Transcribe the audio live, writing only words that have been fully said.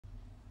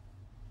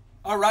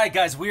All right,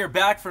 guys, we are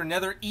back for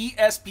another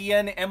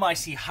ESPN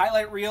MIC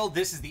highlight reel.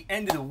 This is the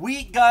end of the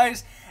week,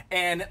 guys,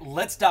 and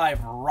let's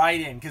dive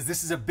right in because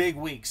this is a big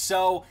week.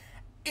 So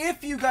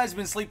if you guys have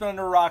been sleeping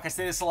under a rock, I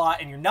say this a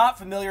lot, and you're not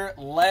familiar,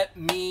 let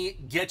me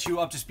get you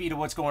up to speed of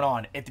what's going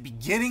on. At the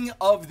beginning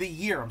of the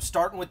year, I'm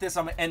starting with this,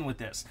 I'm going to end with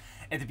this.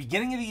 At the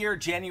beginning of the year,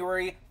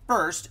 January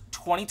 1st,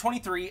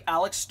 2023,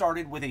 Alex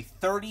started with a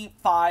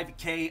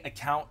 35K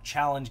account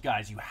challenge,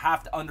 guys. You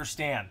have to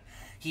understand.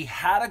 He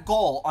had a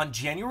goal on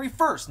January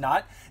 1st,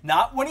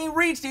 not when he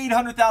reached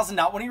 800,000,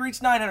 not when he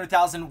reached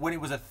 900,000, when it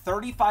was a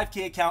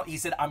 35K account. He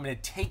said, I'm going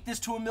to take this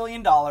to $1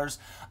 million.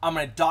 I'm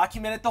going to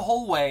document it the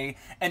whole way.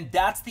 And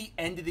that's the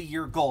end of the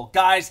year goal.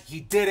 Guys, he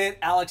did it.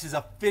 Alex has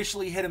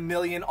officially hit $1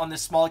 million on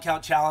this small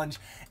account challenge.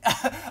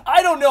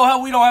 I don't know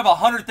how we don't have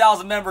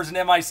 100,000 members in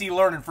MIC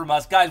learning from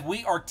us. Guys,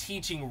 we are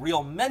teaching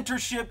real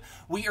mentorship.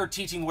 We are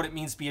teaching what it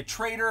means to be a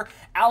trader.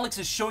 Alex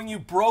is showing you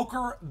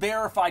broker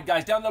verified,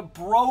 guys, down the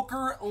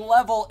broker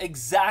level,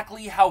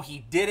 exactly how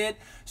he did it.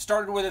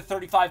 Started with a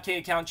 35K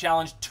account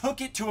challenge,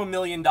 took it to $1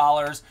 million.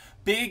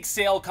 Big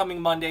sale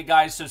coming Monday,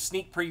 guys, so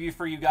sneak preview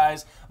for you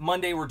guys.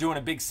 Monday, we're doing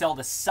a big sale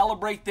to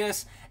celebrate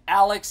this.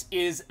 Alex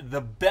is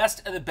the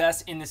best of the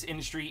best in this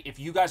industry. If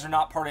you guys are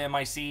not part of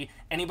MIC,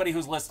 anybody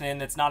who's listening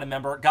that's not a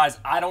member, guys,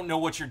 I don't know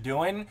what you're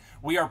doing.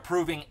 We are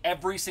proving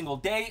every single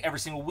day, every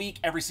single week,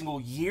 every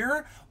single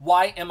year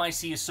why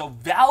MIC is so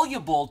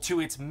valuable to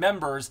its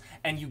members,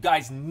 and you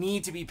guys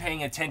need to be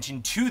paying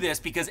attention to this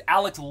because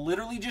Alex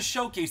literally just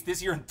showcased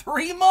this year in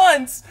 3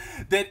 months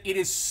that it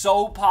is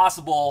so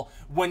possible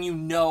when you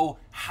know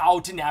how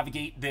to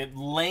navigate the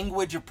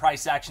language of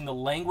price action, the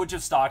language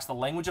of stocks, the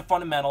language of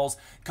fundamentals,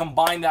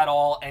 combine that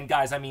all, and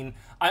guys, I mean,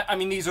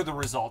 these are the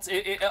results.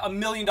 $1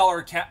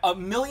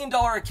 million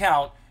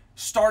account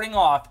starting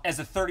off as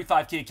a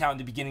 35K account in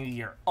the beginning of the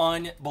year.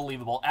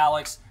 Unbelievable.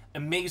 Alex,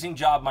 amazing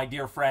job, my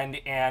dear friend,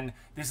 and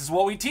this is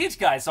what we teach,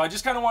 guys. So I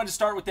just kind of wanted to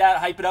start with that,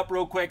 hype it up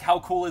real quick. How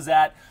cool is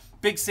that?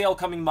 Big sale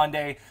coming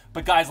Monday,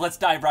 but guys, let's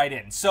dive right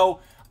in.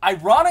 So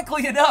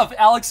ironically enough,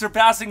 Alex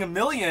surpassing $1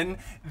 million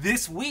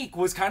this week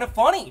was kind of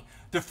funny.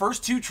 The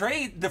first two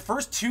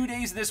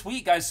days of this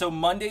week, guys, so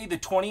Monday the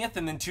 20th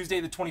and then Tuesday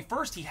the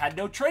 21st, he had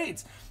no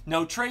trades.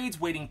 No trades,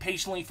 waiting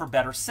patiently for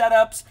better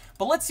setups.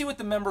 But let's see what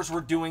the members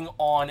were doing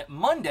on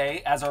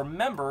Monday, as our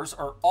members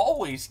are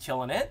always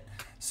killing it.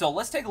 So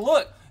let's take a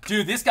look.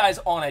 Dude, this guy's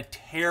on a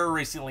tear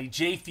recently.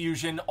 J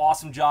Fusion,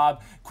 awesome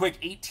job. Quick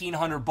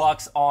 1,800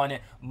 bucks on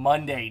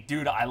Monday.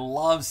 Dude, I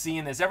love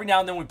seeing this. Every now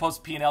and then we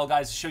post P&L,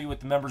 guys, to show you what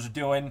the members are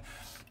doing.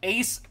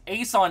 Ace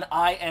on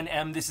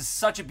INM, this is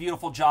such a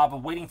beautiful job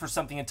of waiting for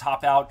something to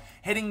top out,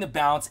 hitting the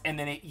bounce, and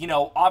then, it, you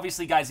know,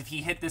 obviously, guys, if he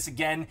hit this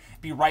again,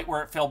 be right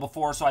where it fell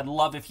before, so I'd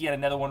love if he had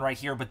another one right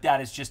here, but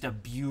that is just a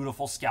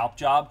beautiful scalp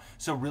job,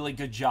 so really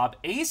good job,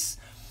 Ace.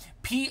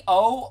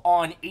 PO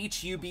on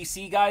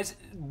HUBC, guys.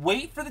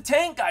 Wait for the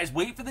tank, guys.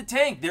 Wait for the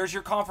tank. There's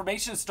your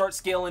confirmation to start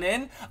scaling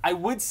in. I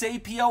would say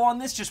PO on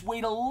this. Just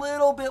wait a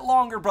little bit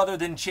longer, brother,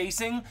 than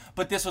chasing.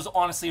 But this was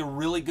honestly a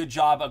really good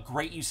job, a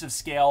great use of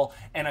scale,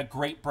 and a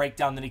great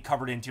breakdown that he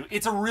covered into.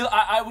 It's a real,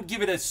 I would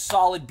give it a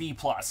solid B+,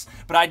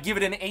 but I'd give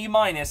it an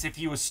A- if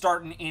he was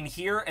starting in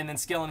here and then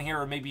scaling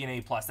here, or maybe an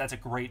A+. That's a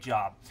great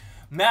job.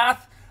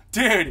 Math.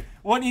 Dude,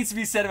 what needs to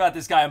be said about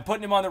this guy? I'm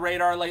putting him on the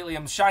radar lately.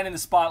 I'm shining the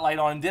spotlight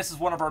on him. This is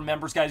one of our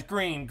members, guys.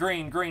 Green.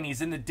 He's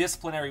in the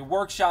disciplinary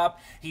workshop.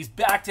 He's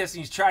backtesting.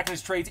 He's tracking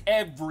his trades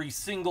every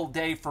single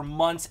day for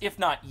months, if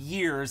not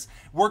years.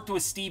 Worked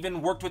with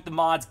Steven, worked with the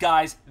mods.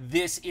 Guys,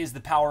 this is the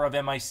power of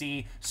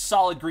MIC.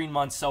 Solid green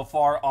month so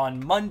far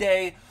on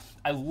Monday.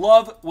 I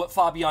love what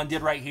Fabian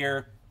did right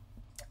here.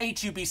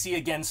 HUBC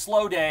again,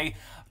 slow day.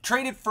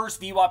 Traded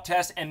first VWAP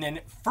test and then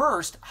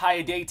first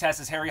high-a-day test,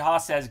 as Harry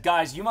Haas says.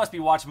 Guys, you must be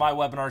watching my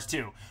webinars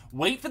too.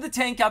 Wait for the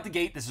tank out the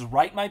gate. This is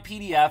right in my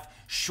PDF.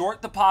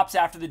 Short the pops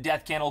after the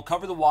death candle.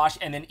 Cover the wash.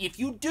 And then if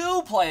you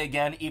do play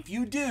again,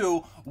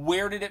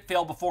 where did it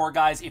fail before,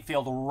 guys? It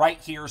failed right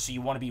here, so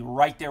you want to be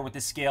right there with the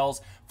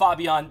scales.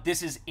 Fabian,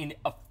 this is in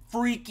a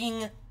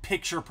freaking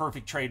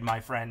picture-perfect trade, my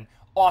friend.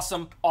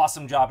 Awesome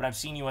job, and I've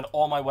seen you in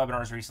all my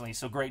webinars recently,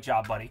 so great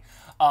job, buddy.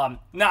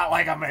 Not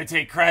like I'm going to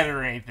take credit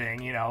or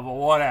anything, you know, but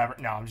whatever.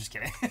 No, I'm just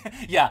kidding.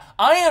 Yeah,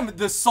 I am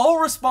the sole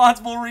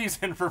responsible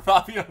reason for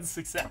Fabio's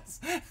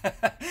success.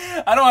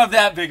 I don't have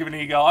that big of an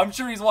ego. I'm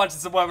sure he's watching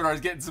some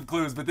webinars, getting some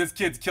clues, but this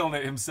kid's killing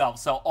it himself,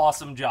 so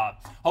awesome job.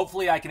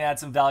 Hopefully I can add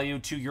some value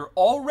to your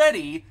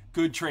already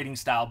good trading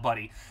style,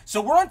 buddy.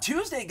 So we're on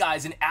Tuesday,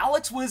 guys, and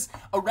Alex was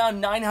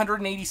around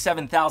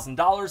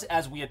 $987,000,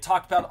 as we had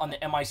talked about on the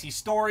MIC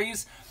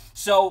stories.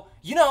 So,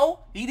 you know,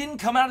 he didn't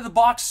come out of the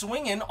box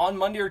swinging on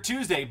Monday or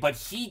Tuesday, but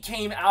he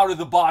came out of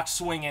the box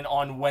swinging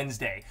on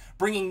Wednesday,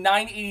 bringing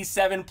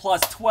 987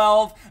 plus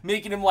 12,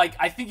 making him like,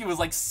 I think it was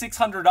like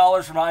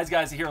 $600 from eyes,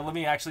 guys. Here, let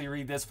me actually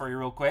read this for you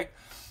real quick.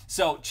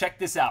 So check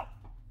this out.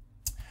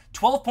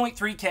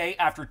 12.3K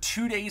after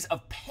 2 days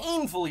of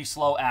painfully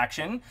slow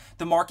action.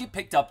 The market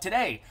picked up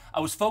today.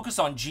 I was focused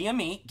on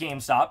GME,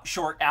 GameStop,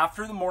 short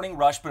after the morning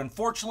rush, but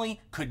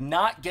unfortunately could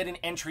not get an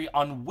entry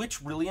on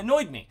which really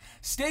annoyed me.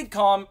 Stayed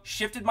calm,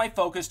 shifted my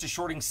focus to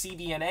shorting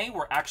CVNA.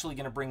 We're actually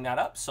going to bring that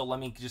up, so let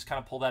me just kind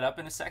of pull that up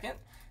in a second.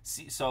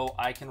 So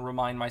I can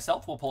remind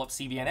myself. We'll pull up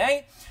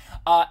CVNA.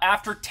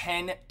 After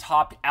 10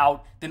 topped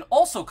out, then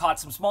also caught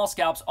some small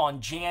scalps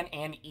on JAN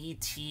and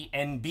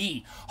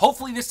ETNB.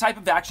 Hopefully this type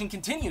of action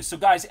continues. So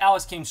guys,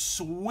 Alex came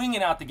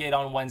swinging out the gate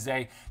on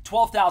Wednesday,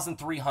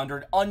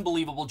 12,300,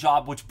 unbelievable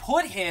job, which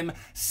put him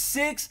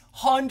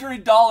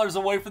 $600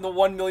 away from the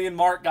 1 million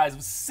mark, guys.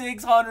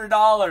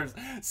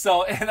 $600.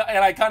 So, and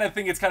I kind of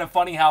think it's kind of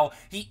funny how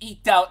he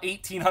eked out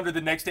 1,800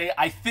 the next day.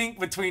 I think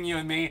between you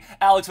and me,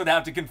 Alex would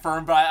have to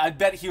confirm, but I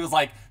bet he was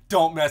like,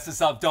 don't mess this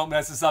up, don't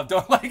mess this up,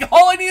 don't, like,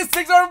 all I need is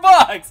 600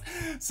 bucks.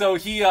 So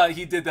he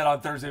did that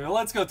on Thursday. But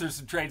let's go through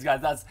some trades, guys.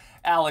 That's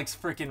Alex,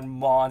 freaking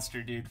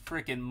monster, dude,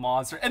 freaking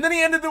monster. And then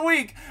he ended the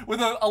week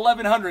with a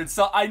 1,100.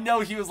 So I know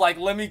he was like,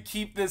 let me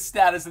keep this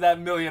status of that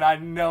million. I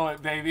know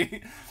it,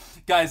 baby.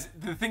 Guys,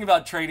 the thing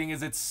about trading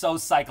is it's so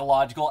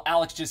psychological.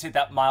 Alex just hit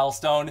that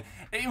milestone.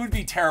 It would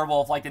be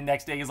terrible if, like, the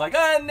next day he's like,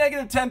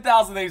 negative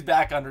 10,000, then he's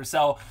back under.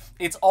 So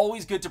it's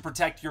always good to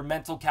protect your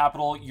mental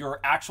capital, your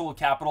actual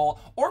capital,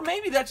 or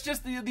maybe that's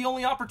just the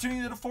only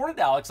opportunity that afforded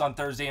Alex on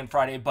Thursday and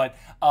Friday. But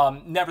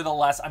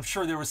nevertheless, I'm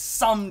sure there was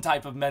some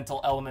type of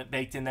mental element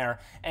baked in there,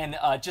 and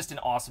just an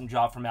awesome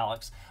job from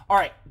Alex. All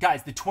right,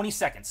 guys, the 20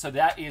 seconds. So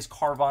that is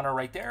Carvana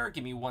right there.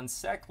 Give me 1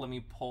 sec. Let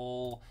me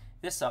pull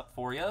this up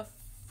for you.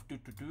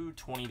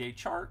 20-day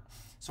chart.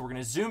 So we're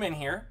going to zoom in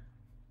here.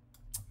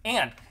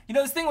 And, you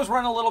know, this thing was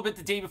running a little bit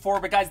the day before,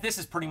 but guys, this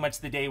is pretty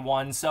much the day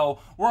one. So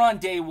we're on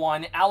day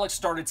one. Alex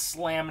started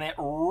slamming it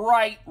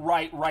right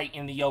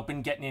in the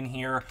open, getting in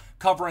here,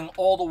 covering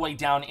all the way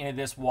down into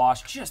this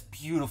wash. Just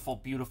beautiful,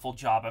 beautiful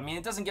job. I mean,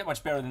 it doesn't get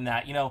much better than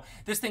that. You know,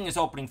 this thing is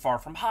opening far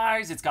from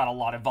highs. It's got a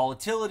lot of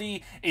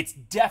volatility. It's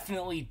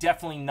definitely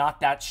not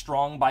that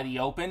strong by the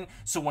open.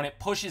 So when it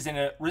pushes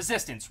into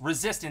resistance,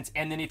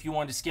 and then if you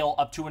wanted to scale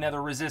up to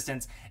another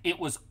resistance, it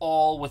was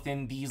all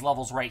within these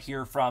levels right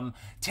here from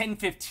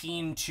 10.15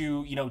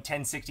 to, you know,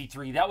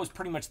 10.63. That was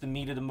pretty much the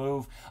meat of the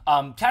move.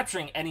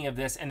 Capturing any of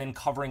this and then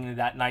covering into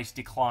that nice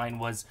decline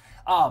was,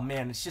 oh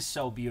man, it's just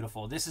so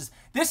beautiful. This is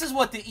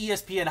what the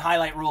ESPN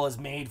highlight rule is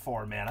made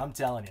for, man. I'm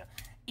telling you.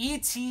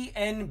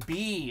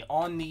 ETNB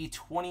on the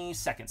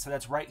 22nd. So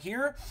that's right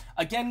here.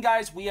 Again,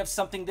 guys, we have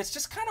something that's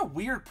just kind of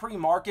weird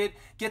pre-market.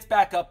 Gets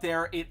back up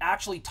there. It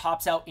actually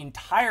tops out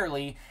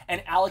entirely.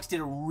 And Alex did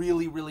a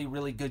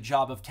really good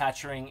job of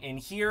capturing in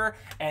here.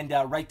 And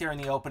right there in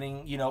the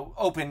opening, you know,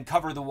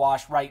 cover the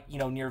wash right, you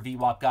know, near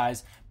VWAP,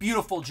 guys.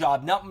 Beautiful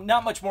job.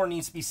 Not much more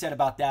needs to be said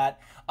about that.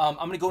 I'm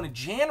going to go into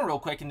Jan real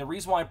quick. And the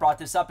reason why I brought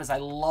this up is I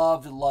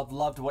loved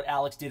what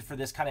Alex did for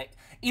this kind of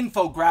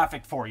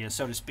infographic for you,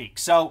 so to speak.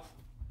 So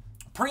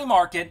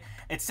pre-market,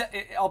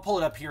 I'll pull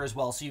it up here as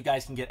well so you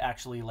guys can get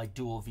actually like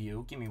dual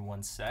view. Give me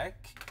 1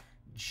 sec.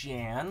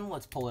 Jan,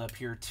 let's pull it up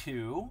here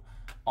too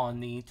on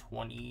the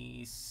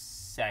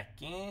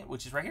 22nd,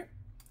 which is right here.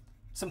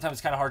 Sometimes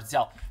it's kind of hard to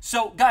tell.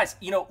 So guys,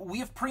 you know, we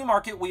have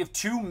pre-market, we have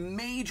two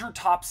major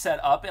tops set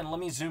up, and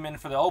let me zoom in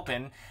for the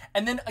open.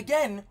 And then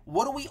again,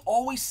 what do we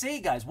always say,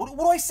 guys? What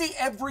do I say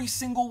every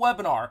single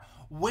webinar?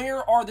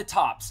 Where are the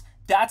tops?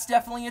 That's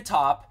definitely a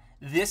top.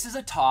 This is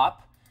a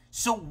top.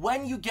 So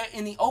when you get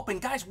in the open,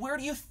 guys, where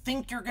do you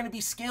think you're going to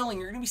be scaling?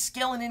 You're going to be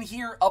scaling in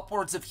here,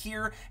 upwards of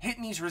here,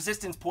 hitting these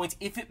resistance points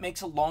if it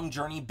makes a long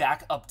journey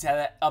back up to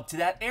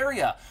that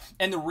area.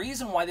 And the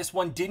reason why this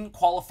one didn't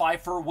qualify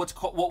for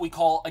what we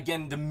call,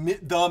 again, the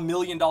 $1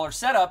 million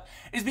setup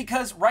is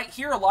because right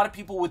here, a lot of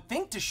people would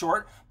think to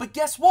short, but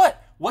guess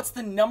what? What's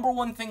the number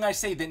one thing I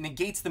say that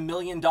negates the $1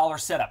 million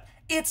setup?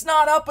 It's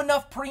not up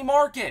enough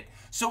pre-market.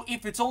 So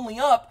if it's only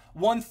up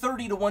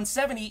 130 to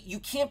 170, you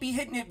can't be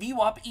hitting it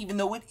VWAP even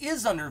though it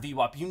is under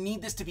VWAP. You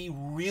need this to be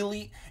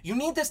you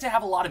need this to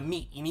have a lot of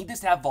meat. You need this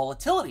to have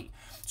volatility.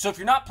 So if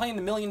you're not playing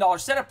the $1 million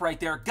setup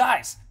right there,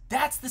 guys,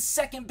 that's the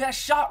second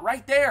best shot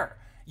right there.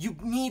 You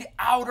need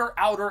outer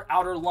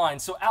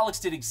lines. So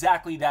Alex did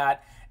exactly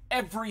that.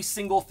 Every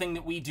single thing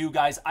that we do,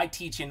 guys, I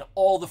teach in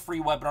all the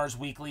free webinars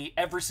weekly,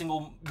 every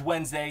single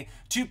Wednesday,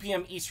 2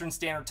 p.m. Eastern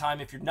Standard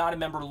Time. If you're not a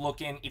member, look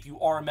in. If you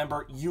are a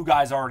member, you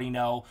guys already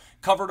know.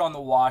 Covered on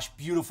the wash.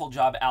 Beautiful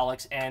job,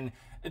 Alex. And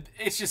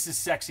it's just as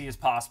sexy as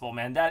possible,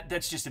 man.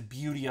 That's just a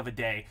beauty of a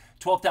day.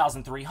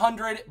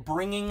 12,300,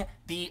 bringing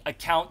the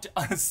account to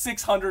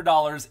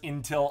 $600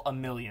 until $1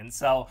 million.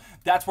 So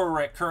that's where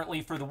we're at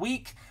currently for the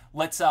week.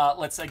 Let's see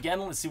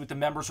what the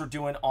members are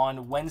doing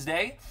on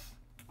Wednesday.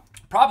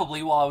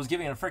 Probably while I was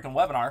giving a freaking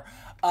webinar.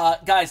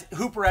 Guys,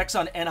 HooperX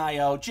on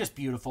NIO, just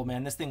beautiful,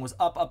 man. This thing was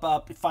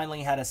up. It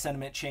finally had a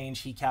sentiment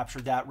change. He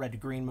captured that red to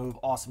green move.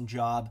 Awesome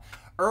job.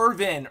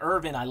 Irvin,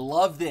 I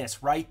love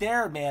this. Right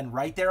there, man.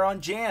 Right there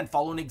on Jan.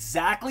 Following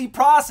exactly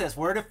process.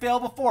 Where did it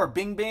fail before?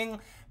 Bing, bing.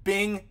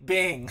 Bing,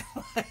 bing.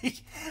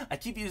 I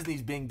keep using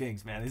these bing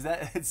bings, man.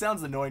 It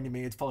sounds annoying to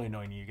me. It's probably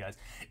annoying to you guys.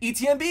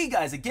 ETMB,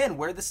 guys, again,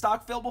 where the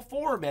stock fell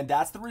before, man.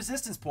 That's the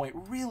resistance point.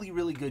 Really,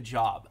 really good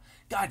job.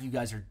 God, you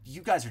guys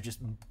are just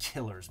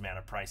killers, man,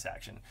 of price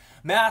action.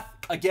 Math,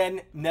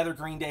 again, another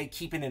green day,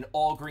 keeping an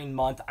all green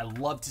month. I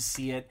love to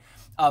see it.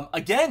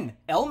 Again,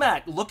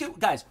 LMAC, look at,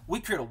 guys,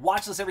 we create a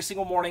watch list every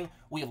single morning.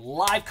 We have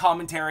live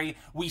commentary.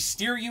 We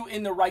steer you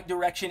in the right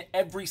direction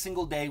every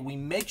single day. We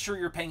make sure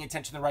you're paying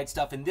attention to the right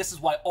stuff. And this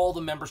is why all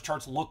the members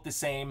charts look the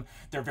same.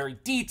 They're very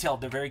detailed.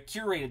 They're very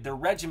curated. They're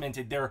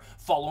regimented. They're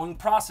following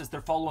process.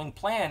 They're following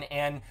plan.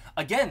 And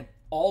again,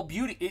 all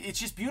beauty. It's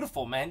just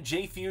beautiful, man.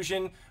 J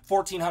Fusion,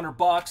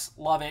 $1,400.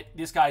 Love it.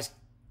 This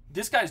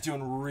guy's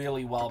doing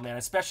really well, man,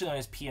 especially on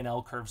his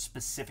P&L curve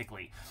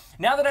specifically.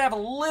 Now that I have a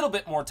little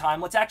bit more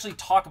time, let's actually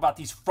talk about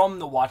these from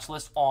the watch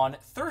list on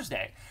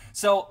Thursday.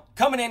 So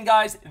coming in,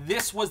 guys,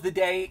 this was the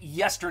day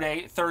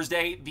yesterday,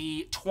 Thursday,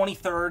 the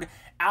 23rd.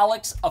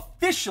 Alex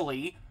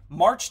officially,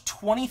 March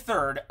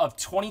 23rd of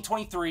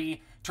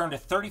 2023, turned a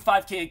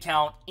 35K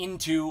account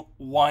into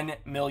 $1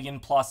 million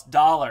plus.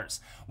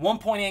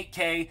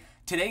 1.8K.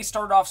 Today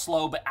started off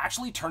slow, but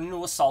actually turned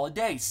into a solid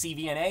day.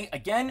 CVNA,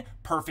 again,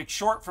 perfect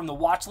short from the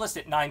watch list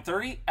at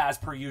 9:30, as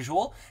per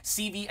usual.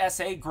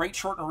 CVSA, great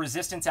short and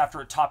resistance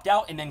after it topped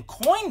out. And then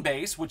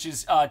Coinbase, which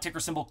is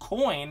ticker symbol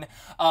coin,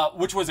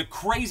 which was a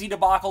crazy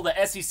debacle.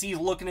 The SEC is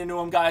looking into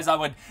them, guys. I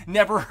would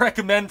never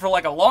recommend for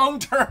like a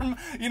long-term,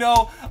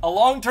 a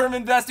long-term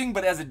investing,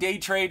 but as a day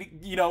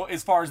trade,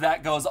 as far as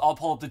that goes, I'll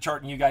pull up the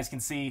chart and you guys can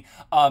see.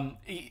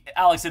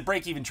 Alex said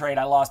break-even trade.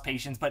 I lost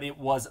patience, but it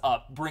was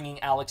up, bringing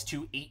Alex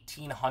to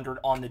 1,800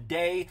 on the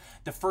day.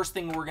 The first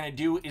thing we're going to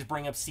do is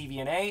bring up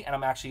CVNA, and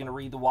I'm actually going to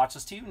read the watch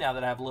list to you now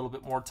that I have a little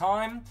bit more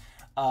time.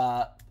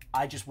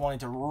 I just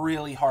wanted to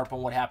really harp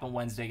on what happened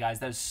Wednesday, guys.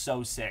 That is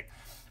so sick.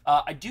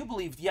 I do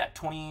believe, yeah,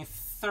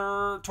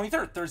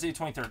 23rd, Thursday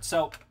 23rd.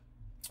 So,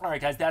 all right,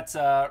 guys, that's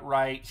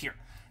right here.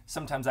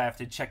 Sometimes I have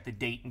to check the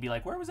date and be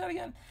like, where was that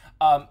again?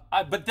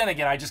 But then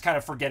again, I just kind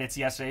of forget it's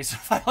yesterday. So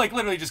if I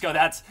literally just go,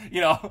 that's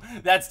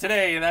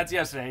today and that's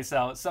yesterday.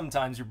 So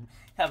sometimes you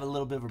have a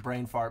little bit of a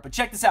brain fart. But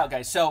check this out,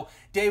 guys. So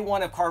day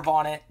one of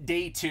Carvana,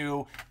 day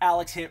two,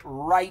 Alex hit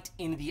right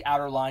into the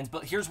outer lines.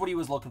 But here's what he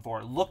was looking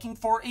for. Looking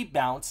for a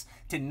bounce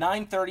to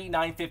 930,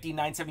 950,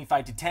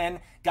 975 to 10.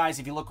 Guys,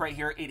 if you look right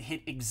here, it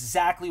hit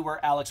exactly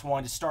where Alex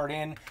wanted to start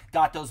in.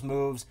 Got those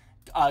moves.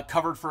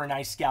 Covered for a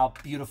nice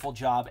scalp. Beautiful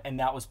job. And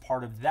that was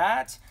part of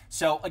that.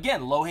 So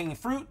again, low-hanging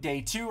fruit,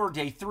 day two or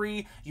day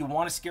three, you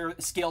want to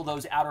scale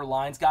those outer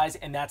lines, guys,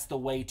 and that's the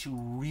way to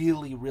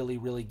really, really,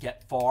 really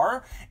get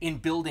far in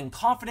building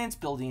confidence,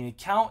 building an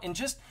account, and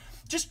just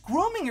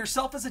grooming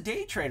yourself as a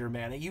day trader,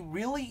 man. You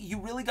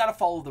really got to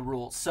follow the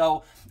rules.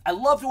 So I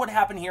loved what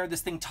happened here.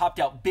 This thing topped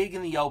out big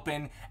in the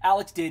open.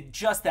 Alex did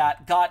just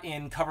that, got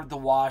in, covered the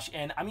wash,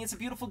 and I mean, it's a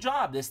beautiful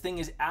job. This thing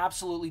is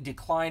absolutely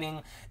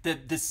declining.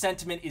 The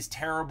sentiment is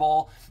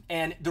terrible,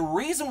 and the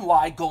reason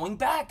why, going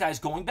back,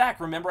 guys,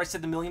 remember I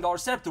said the $1 million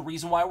setup, the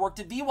reason why I worked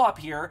at VWAP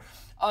here,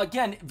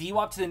 again,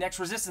 VWAP to the next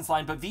resistance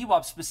line, but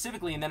VWAP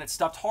specifically, and then it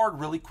stuffed hard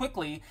really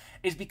quickly,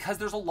 is because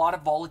there's a lot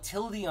of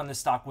volatility on this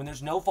stock. When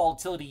there's no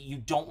volatility, you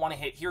don't want to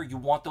hit here. You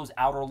want those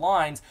outer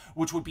lines,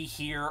 which would be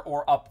here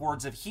or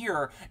upwards of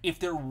here if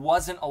there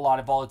wasn't a lot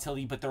of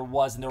volatility, but there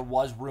was, and there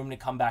was room to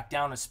come back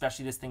down,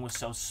 especially this thing was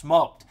so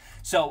smoked.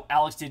 So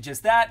Alex did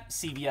just that.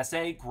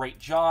 CVSA, great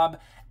job.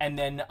 And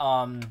then,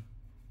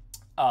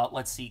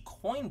 let's see,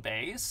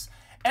 Coinbase.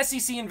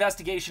 SEC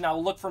investigation, I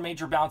will look for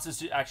major bounces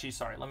to, actually,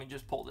 sorry, let me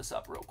just pull this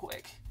up real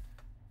quick.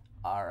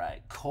 All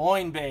right,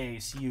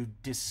 Coinbase, you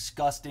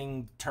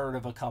disgusting turd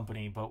of a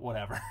company, but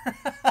whatever.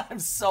 I'm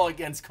so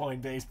against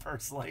Coinbase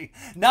personally.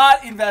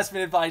 Not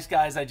investment advice,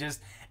 guys. I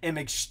just am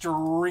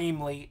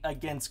extremely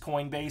against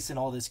Coinbase and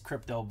all this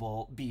crypto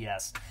bull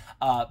BS.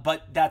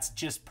 But that's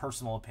just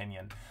personal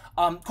opinion.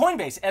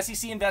 Coinbase,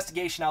 SEC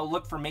investigation. I'll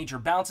look for major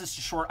bounces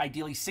to short,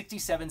 ideally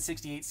 67,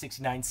 68,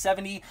 69,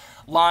 70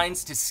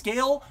 lines to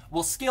scale.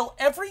 We'll scale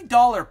every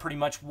dollar pretty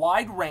much,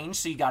 wide range,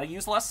 so you got to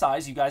use less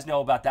size. You guys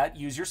know about that.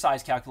 Use your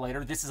size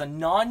calculator. This is a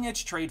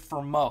non-niche trade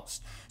for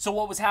most. So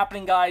what was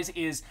happening, guys,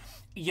 is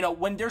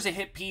when there's a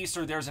hit piece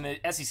or there's an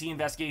SEC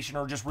investigation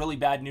or just really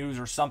bad news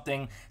or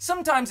something,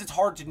 sometimes it's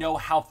hard to know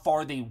how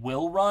far they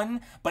will run.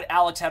 But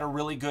Alex had a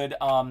really good,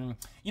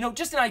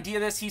 just an idea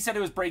of this. He said it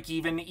was break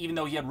even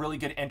though he had really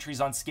good entries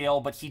on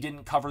scale, but he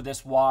didn't cover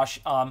this wash.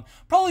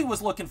 Probably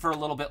was looking for a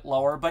little bit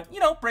lower, but,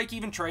 break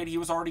even trade. He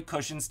was already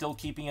cushioned, still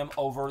keeping him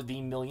over the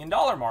 $1 million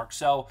mark.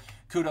 So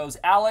kudos,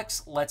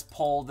 Alex. Let's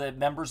pull the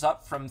members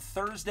up from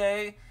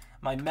Thursday.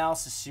 My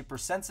mouse is super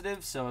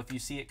sensitive, so if you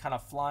see it kind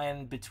of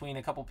flying between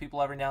a couple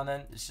people every now and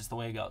then, it's just the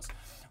way it goes.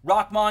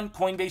 Rockmon,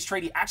 Coinbase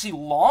trade, he actually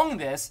longed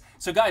this.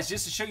 So guys,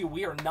 just to show you,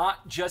 we are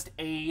not just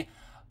a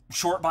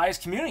short bias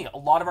community. A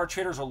lot of our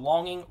traders are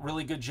longing.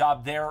 Really good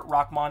job there,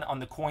 Rockmon, on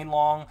the coin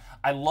long.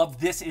 I love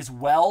this as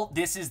well.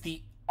 This is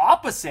the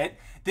opposite.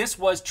 This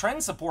was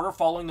trend supporter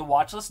following the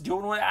watch list,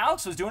 doing what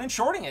Alex was doing and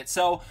shorting it.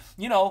 So,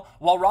 you know,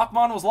 while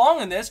Rockman was long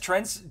in this,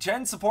 trend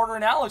supporter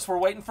and Alex were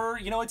waiting for,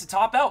 you know, it to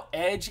top out.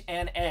 Edge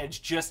and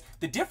edge. Just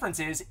the difference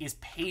is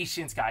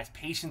patience, guys.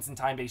 Patience in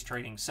time-based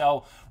trading.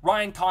 So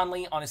Ryan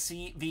Conley on a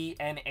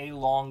CVNA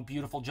long.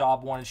 Beautiful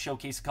job. Wanted to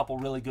showcase a couple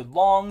really good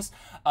longs.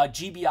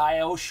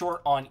 GBIO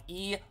short on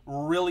E.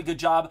 Really good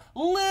job.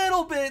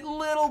 Little bit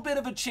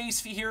of a chase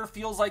fee here.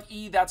 Feels like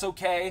E. That's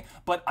okay.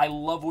 But I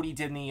love what he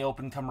did in the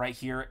open. Come right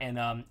here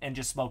and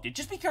just smoked it.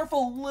 Just be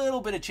careful a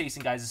little bit of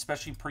chasing, guys,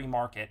 especially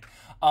pre-market.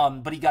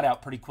 But he got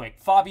out pretty quick.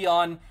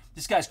 Fabian,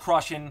 this guy's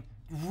crushing.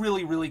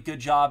 Really good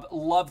job.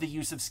 Love the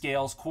use of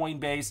scales,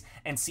 Coinbase,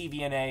 and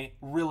CVNA.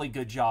 Really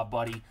good job,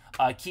 buddy.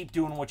 Keep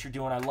doing what you're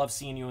doing. I love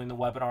seeing you in the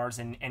webinars,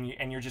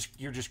 and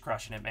you're just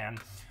crushing it, man.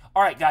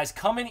 All right, guys,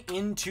 coming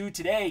into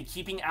today,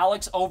 keeping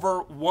Alex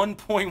over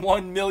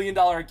 $1.1 million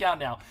account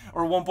now,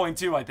 or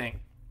 1.2, I think,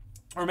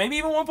 or maybe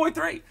even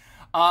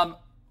 1.3.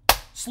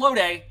 Slow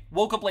day.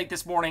 Woke up late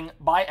this morning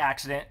by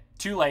accident.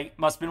 Too late.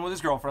 Must have been with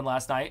his girlfriend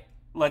last night.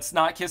 Let's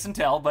not kiss and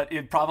tell, but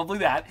probably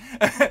that.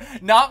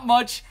 Not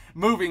much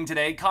moving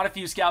today. Caught a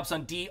few scalps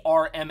on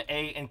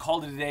DRMA and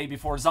called it a day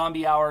before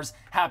zombie hours.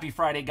 Happy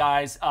Friday,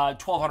 guys.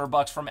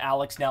 $1,200 from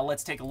Alex. Now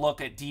let's take a look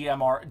at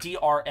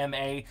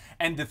DRMA.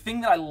 And the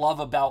thing that I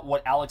love about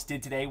what Alex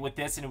did today with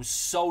this, and it was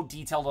so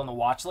detailed on the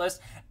watch list,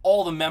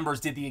 all the members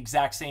did the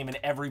exact same, and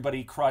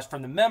everybody crushed,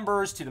 from the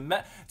members to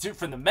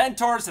from the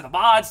mentors to the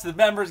mods to the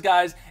members,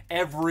 guys.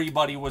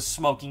 Everybody was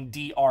smoking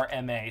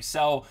DRMA.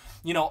 So,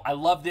 you know, I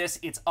love this.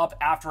 It's up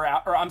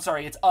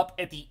it's up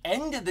at the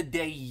end of the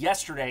day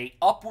yesterday,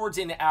 upwards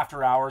into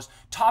after hours,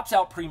 tops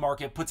out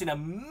pre-market, puts an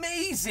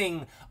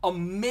amazing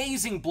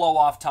blow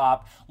off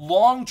top,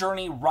 long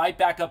journey right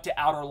back up to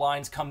outer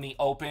lines come the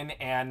open,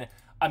 and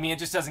I mean, it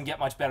just doesn't get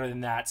much better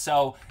than that.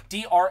 So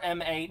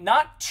DRMA,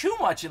 not too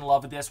much in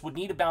love with this, would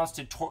need to bounce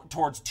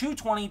towards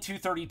 220,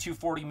 230,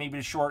 240, maybe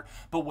to short,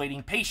 but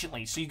waiting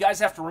patiently. So you guys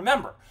have to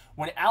remember,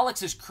 when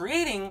Alex is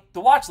creating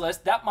the watch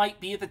list, that might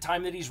be at the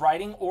time that he's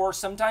writing, or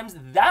sometimes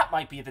that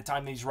might be at the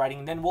time that he's writing,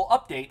 and then we'll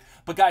update.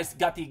 But guys,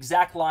 got the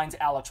exact lines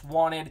Alex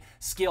wanted,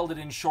 scaled it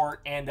in short,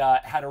 and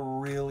had a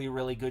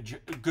really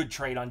good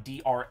trade on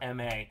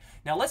DRMA.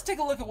 Now let's take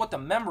a look at what the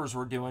members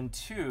were doing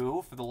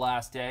too for the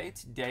last day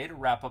today to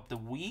wrap up the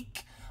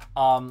week.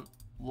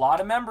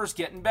 Lot of members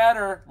getting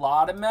better.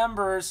 Lot of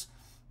members.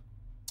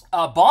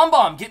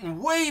 Bomb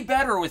getting way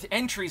better with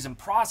entries and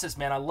process,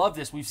 man. I love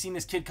this. We've seen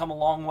this kid come a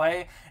long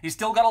way. He's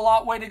still got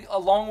a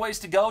long ways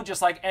to go,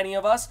 just like any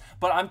of us.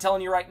 But I'm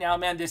telling you right now,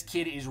 man, this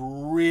kid is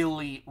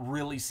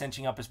really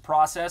cinching up his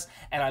process,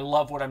 and I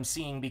love what I'm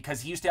seeing,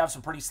 because he used to have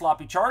some pretty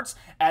sloppy charts,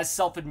 as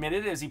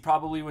self-admitted as he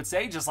probably would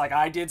say, just like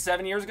I did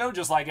 7 years ago,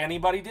 just like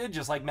anybody did,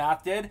 just like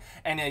Math did.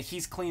 And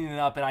he's cleaning it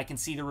up, and I can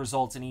see the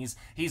results, and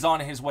he's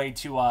on his way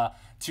to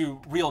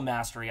real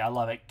mastery. I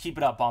love it. Keep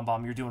it up,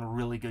 Bomb. You're doing a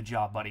really good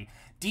job, buddy.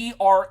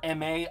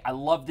 DRMA, I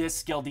love this.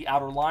 Scaled the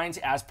outer lines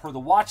as per the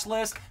watch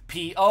list.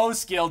 PO,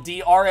 scaled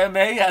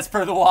DRMA as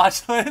per the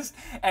watch list.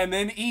 And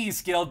then E,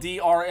 scaled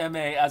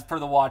DRMA as per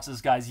the watch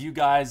list, guys. You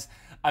guys,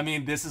 I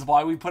mean, this is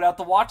why we put out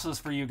the watch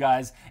list for you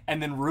guys.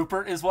 And then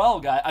Rupert as well,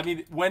 guys. I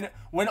mean,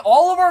 when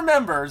all of our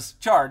members'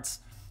 charts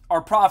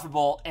are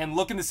profitable and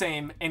looking the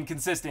same and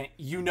consistent,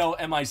 you know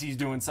MIC is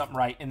doing something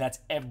right, and that's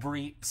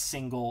every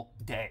single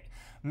day.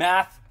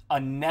 Math,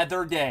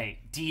 another day.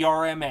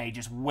 DRMA,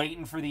 just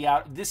waiting for the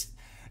out.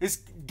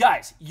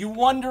 Guys, you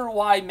wonder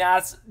why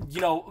Math's,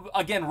 you know,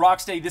 again,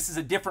 Rocksteady, this is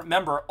a different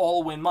member,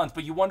 all win month,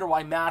 but you wonder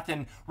why Math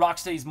and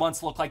Rocksteady's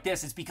months look like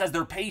this. It's because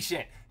they're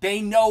patient. They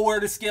know where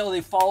to scale.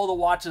 They follow the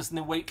watch list, and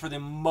they wait for the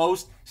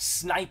most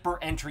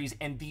sniper entries,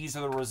 and these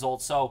are the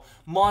results. So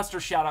monster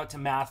shout out to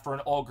Math for an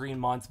all green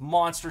month.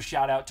 Monster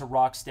shout out to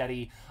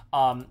Rocksteady.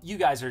 You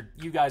guys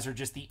are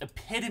just the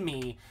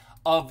epitome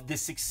of the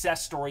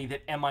success story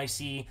that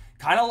MIC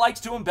kind of likes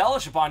to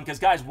embellish upon, because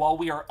guys, while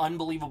we are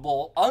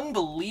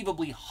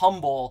unbelievably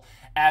humble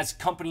as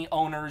company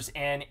owners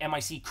and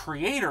MIC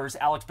creators,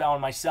 Alex Bao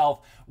and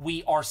myself,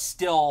 we are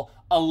still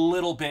a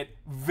little bit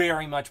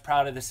very much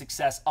proud of the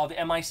success of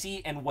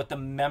MIC and what the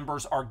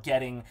members are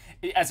getting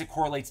as it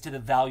correlates to the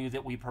value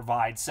that we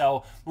provide.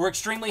 So we're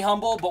extremely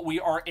humble, but we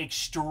are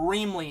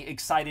extremely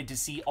excited to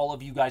see all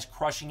of you guys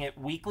crushing it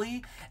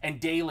weekly and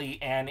daily.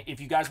 And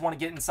if you guys want to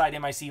get inside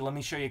MIC, let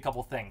me show you a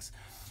couple things.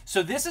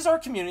 So this is our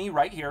community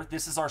right here.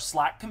 This is our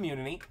Slack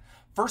community.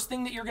 First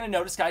thing that you're going to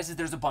notice, guys, is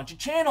there's a bunch of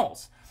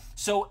channels.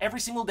 So every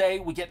single day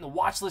we get in the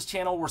watch list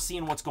channel, we're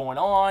seeing what's going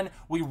on.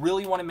 We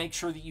really want to make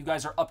sure that you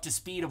guys are up to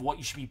speed of what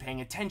you should be paying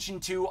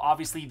attention to.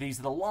 Obviously, these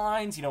are the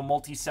lines, you know,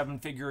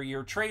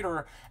 multi-7-figure-a-year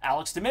trader.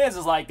 Alex Tamiz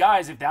is like,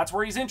 guys, if that's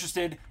where he's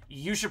interested,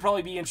 you should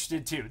probably be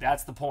interested too.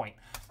 That's the point.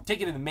 Take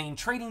it to the main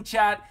trading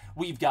chat.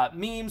 We've got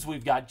memes,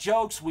 we've got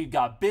jokes, we've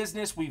got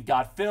business, we've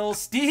got Phil.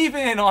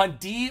 Steven on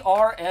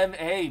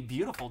DRMA.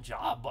 Beautiful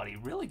job, buddy.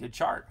 Really good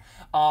chart.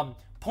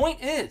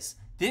 Point is,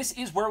 This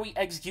is where we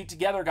execute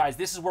together, guys.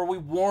 This is where we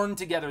warn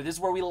together. This is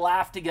where we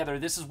laugh together.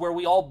 This is where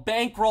we all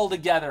bankroll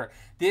together.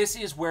 This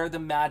is where the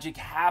magic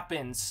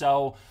happens.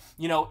 So,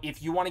 you know,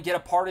 if you want to get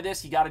a part of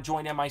this, you got to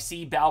join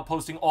MIC. Bao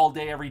posting all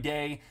day, every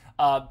day.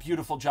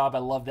 Beautiful job. I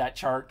love that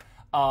chart.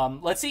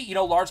 Let's see, you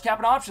know, large cap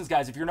and options,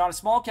 guys. If you're not a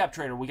small cap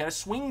trader, we got a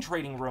swing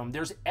trading room.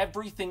 There's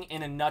everything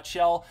in a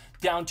nutshell,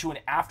 down to an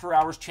after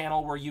hours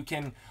channel where you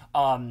can,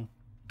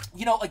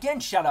 you know,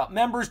 again, shout out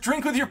members,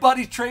 drink with your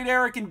buddies, Trade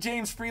Eric and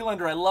James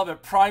Freelander. I love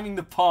it. Priming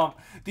the pump.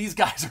 These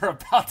guys are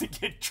about to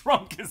get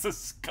drunk as a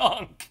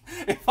skunk.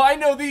 If I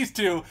know these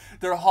two,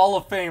 they're Hall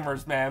of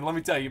Famers, man. Let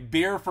me tell you,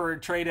 beer for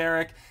Trade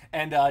Eric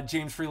and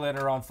James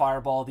Freelander on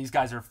Fireball. These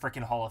guys are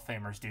freaking Hall of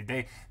Famers,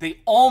 dude. They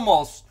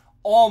almost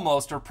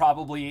are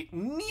probably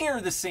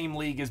near the same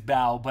league as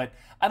Bao, but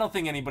I don't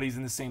think anybody's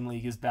in the same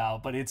league as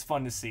Bao, but it's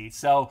fun to see.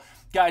 So,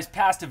 guys,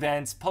 past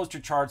events, post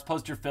your charts,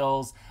 post your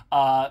fills.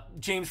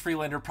 James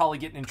Freelander probably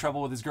getting in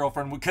trouble with his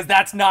girlfriend because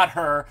that's not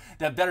her.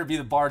 That better be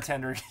the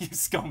bartender, you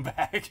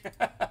scumbag.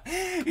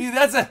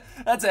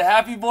 That's a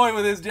happy boy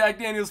with his Jack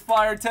Daniel's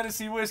Fire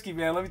Tennessee whiskey,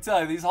 man. Let me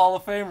tell you, these Hall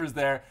of Famers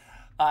there.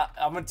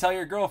 I'm going to tell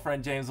your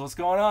girlfriend, James, what's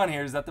going on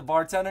here? Is that the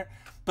bartender?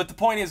 But the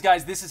point is,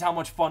 guys, this is how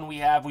much fun we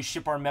have. We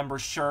ship our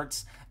members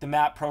shirts. The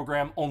MAP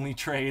program only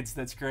trades.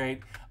 That's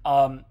great.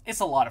 It's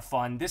a lot of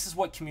fun. This is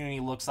what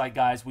community looks like,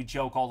 guys. We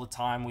joke all the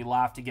time. We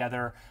laugh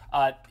together.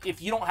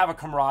 If you don't have a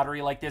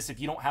camaraderie like this, if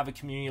you don't have a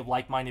community of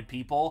like-minded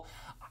people,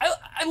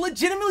 I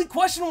legitimately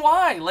question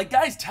why. Like,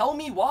 guys, tell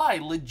me why.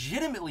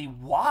 Legitimately,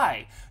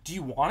 why? Do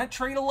you want to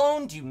trade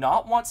alone? Do you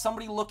not want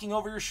somebody looking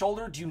over your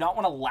shoulder? Do you not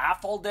want to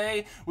laugh all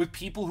day with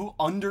people who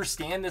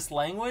understand this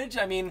language?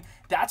 I mean,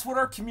 that's what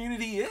our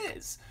community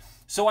is.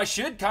 So I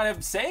should kind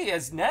of say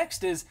as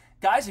next is,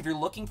 guys, if you're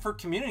looking for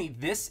community,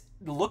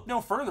 look no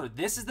further.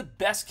 This is the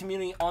best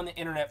community on the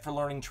internet for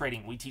learning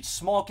trading. We teach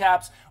small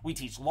caps, we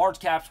teach large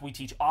caps, we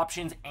teach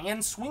options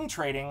and swing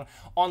trading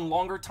on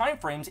longer time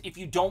frames if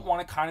you don't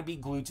want to kind of be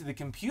glued to the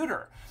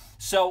computer.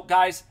 So,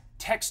 guys,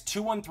 text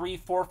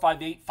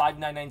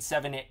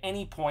 213-458-5997 at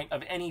any point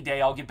of any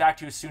day. I'll get back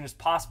to you as soon as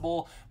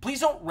possible. Please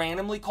don't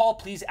randomly call.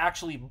 Please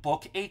actually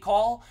book a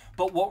call.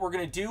 But what we're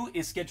going to do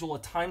is schedule a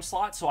time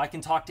slot so I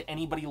can talk to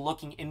anybody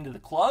looking into the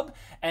club.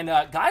 And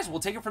guys, we'll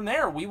take it from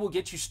there. We will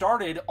get you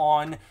started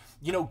on,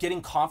 you know,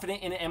 getting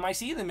confident in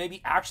MIC, then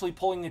maybe actually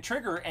pulling the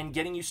trigger and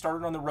getting you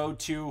started on the road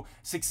to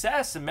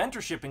success and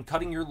mentorship and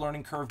cutting your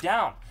learning curve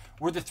down.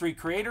 We're the 3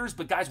 creators,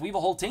 but guys, we have a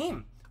whole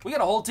team. We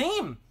got a whole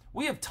team.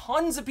 We have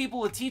tons of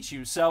people to teach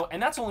you, so,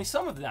 and that's only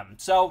some of them.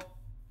 So, a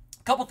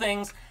couple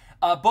things.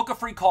 Book a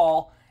free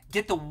call.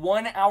 Get the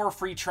 1 hour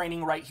free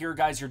training right here,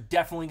 guys. You're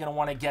definitely going to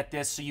want to get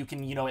this so you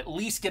can, you know, at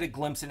least get a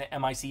glimpse into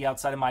MIC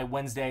outside of my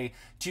Wednesday,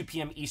 2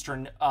 p.m.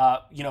 Eastern,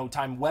 you know,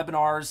 time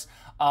webinars.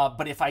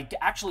 But if I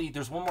actually,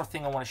 there's one more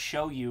thing I want to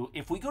show you.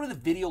 If we go to the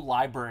video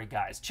library,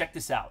 guys, check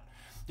this out.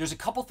 There's a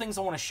couple things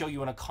I want to show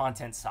you on a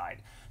content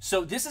side.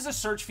 So this is a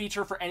search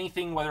feature for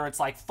anything, whether it's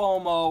like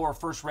FOMO or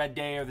First Red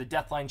Day or the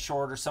Deathline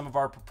Short or some of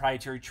our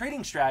proprietary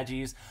trading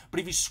strategies. But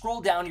if you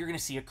scroll down, you're going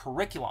to see a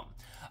curriculum.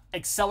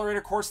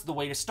 Accelerator course is the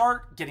way to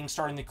start. Getting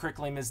started in the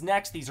curriculum is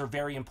next. These are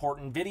very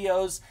important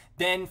videos.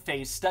 Then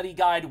phase study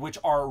guide, which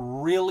are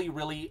really,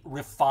 really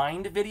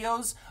refined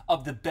videos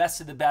of the best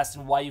of the best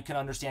and why you can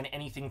understand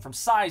anything from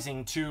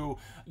sizing to,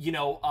 you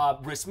know,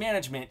 risk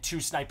management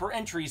to sniper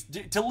entries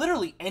to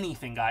literally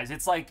anything, guys.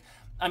 It's like,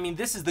 I mean,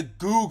 this is the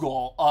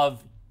Google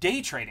of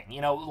day trading.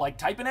 You know, like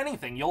type in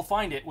anything, you'll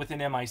find it within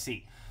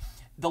MIC.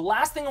 The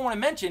last thing I want to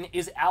mention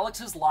is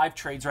Alex's live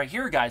trades right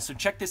here, guys. So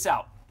check this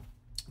out.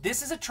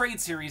 This is a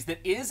trade series that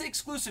is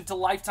exclusive to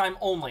Lifetime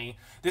only.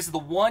 This is the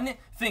one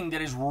thing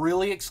that is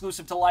really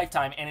exclusive to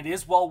Lifetime, and it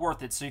is well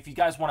worth it. So if you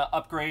guys want to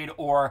upgrade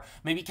or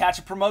maybe catch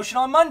a promotion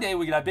on Monday,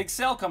 we got a big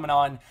sale coming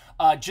on,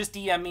 just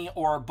DM me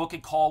or book a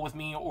call with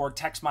me or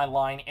text my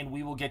line, and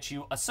we will get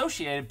you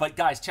associated. But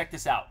guys, check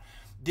this out.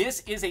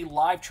 This is a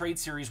live trade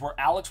series where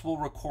Alex will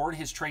record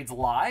his trades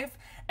live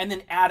and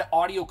then add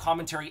audio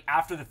commentary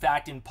after the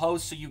fact in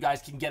post so you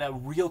guys can get a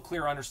real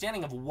clear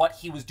understanding of what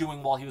he was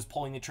doing while he was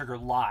pulling the trigger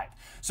live.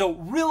 So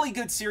really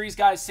good series,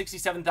 guys.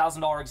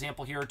 $67,000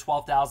 example here,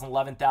 12,000,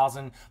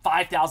 11,000,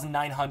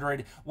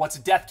 5,900. What's a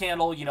death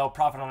candle? You know,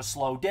 profit on a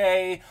slow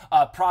day,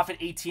 profit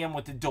ATM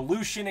with the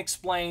dilution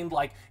explained,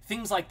 like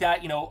things like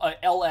that. You know,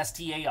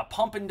 LSTA, a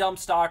pump and dump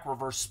stock,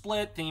 reverse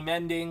split, theme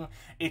ending.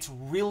 It's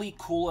really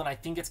cool, and I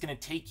think it's going to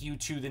take you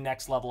to the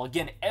next level.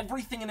 Again,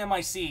 everything in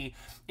MIC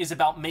is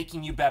about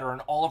making you better,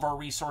 and all of our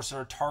resources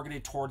are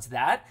targeted towards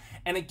that.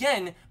 And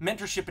again,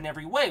 mentorship in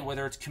every way,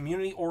 whether it's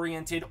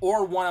community-oriented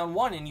or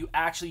one-on-one, and you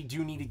actually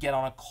do need to get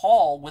on a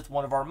call with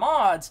one of our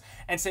mods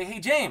and say, hey,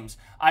 James,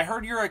 I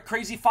heard you're a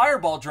crazy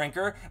Fireball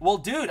drinker. Well,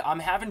 dude, I'm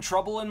having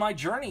trouble in my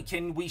journey.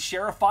 Can we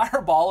share a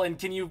Fireball, and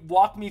can you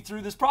walk me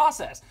through this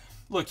process?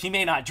 Look, he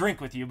may not drink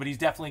with you, but he's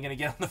definitely going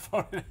to get on the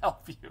phone and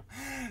help you.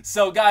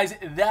 So, guys,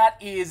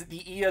 that is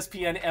the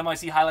ESPN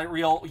MIC highlight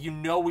reel. You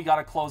know we got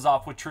to close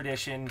off with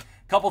tradition.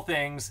 Couple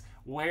things.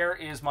 Where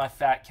is my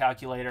fat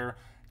calculator?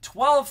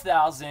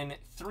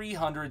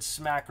 12,300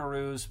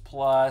 smackaroos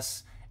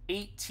plus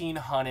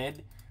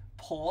 1,800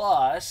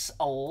 plus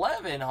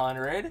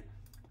 1,100.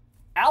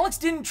 Alex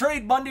didn't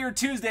trade Monday or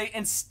Tuesday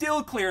and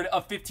still cleared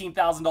a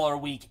 $15,000 a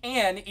week.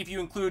 And if you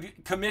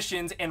include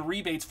commissions and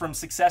rebates from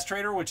Success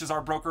Trader, which is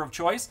our broker of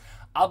choice,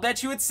 I'll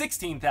bet you it's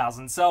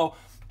 $16,000. So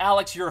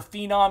Alex, you're a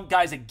phenom.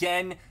 Guys,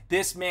 again,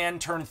 this man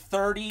turned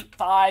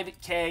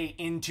 $35K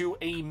into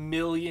 $1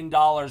 million,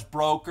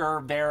 broker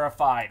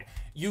verified.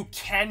 You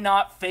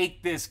cannot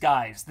fake this,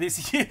 guys.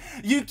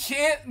 You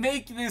can't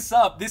make this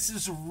up. This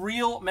is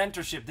real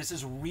mentorship. This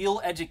is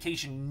real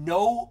education.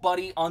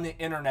 Nobody on the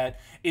internet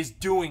is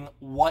doing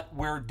what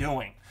we're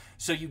doing.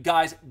 So you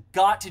guys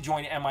got to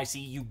join MIC.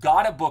 You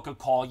got to book a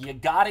call. You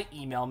got to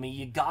email me.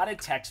 You got to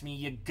text me.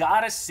 You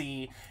got to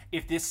see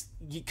if this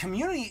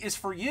community is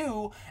for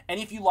you and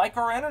if you like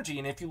our energy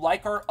and if you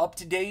like our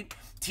up-to-date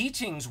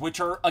teachings, which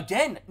are,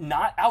 again,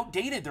 not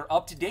outdated. They're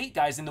up-to-date,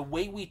 guys, in the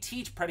way we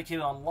teach,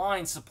 predicated on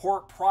line,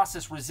 support,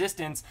 process,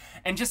 resistance,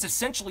 and just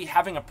essentially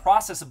having a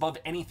process above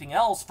anything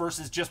else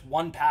versus just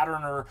one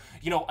pattern or,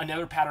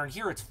 another pattern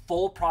here. It's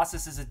full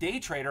process as a day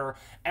trader.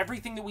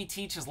 Everything that we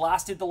teach has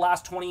lasted the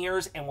last 20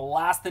 years and will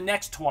last the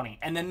next 20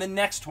 and then the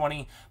next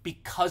 20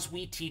 because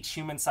we teach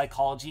human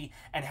psychology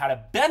and how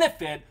to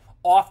benefit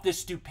off the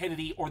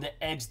stupidity or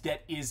the edge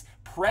that is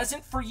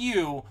present for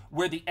you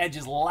where the edge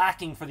is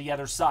lacking for the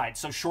other side.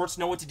 So shorts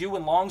know what to do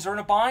when longs are in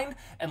a bind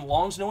and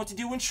longs know what to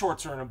do when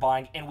shorts are in a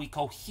bind. And we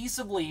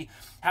cohesively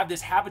have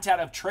this habitat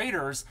of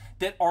traders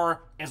that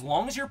are, as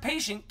long as you're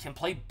patient, can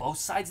play both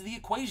sides of the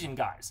equation,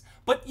 guys.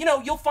 But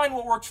you'll find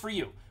what works for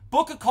you.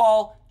 Book a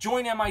call,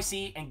 join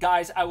MIC, and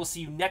guys, I will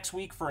see you next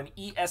week for an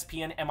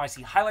ESPN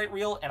MIC highlight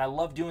reel, and I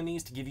love doing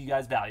these to give you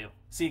guys value.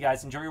 See you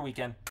guys. Enjoy your weekend.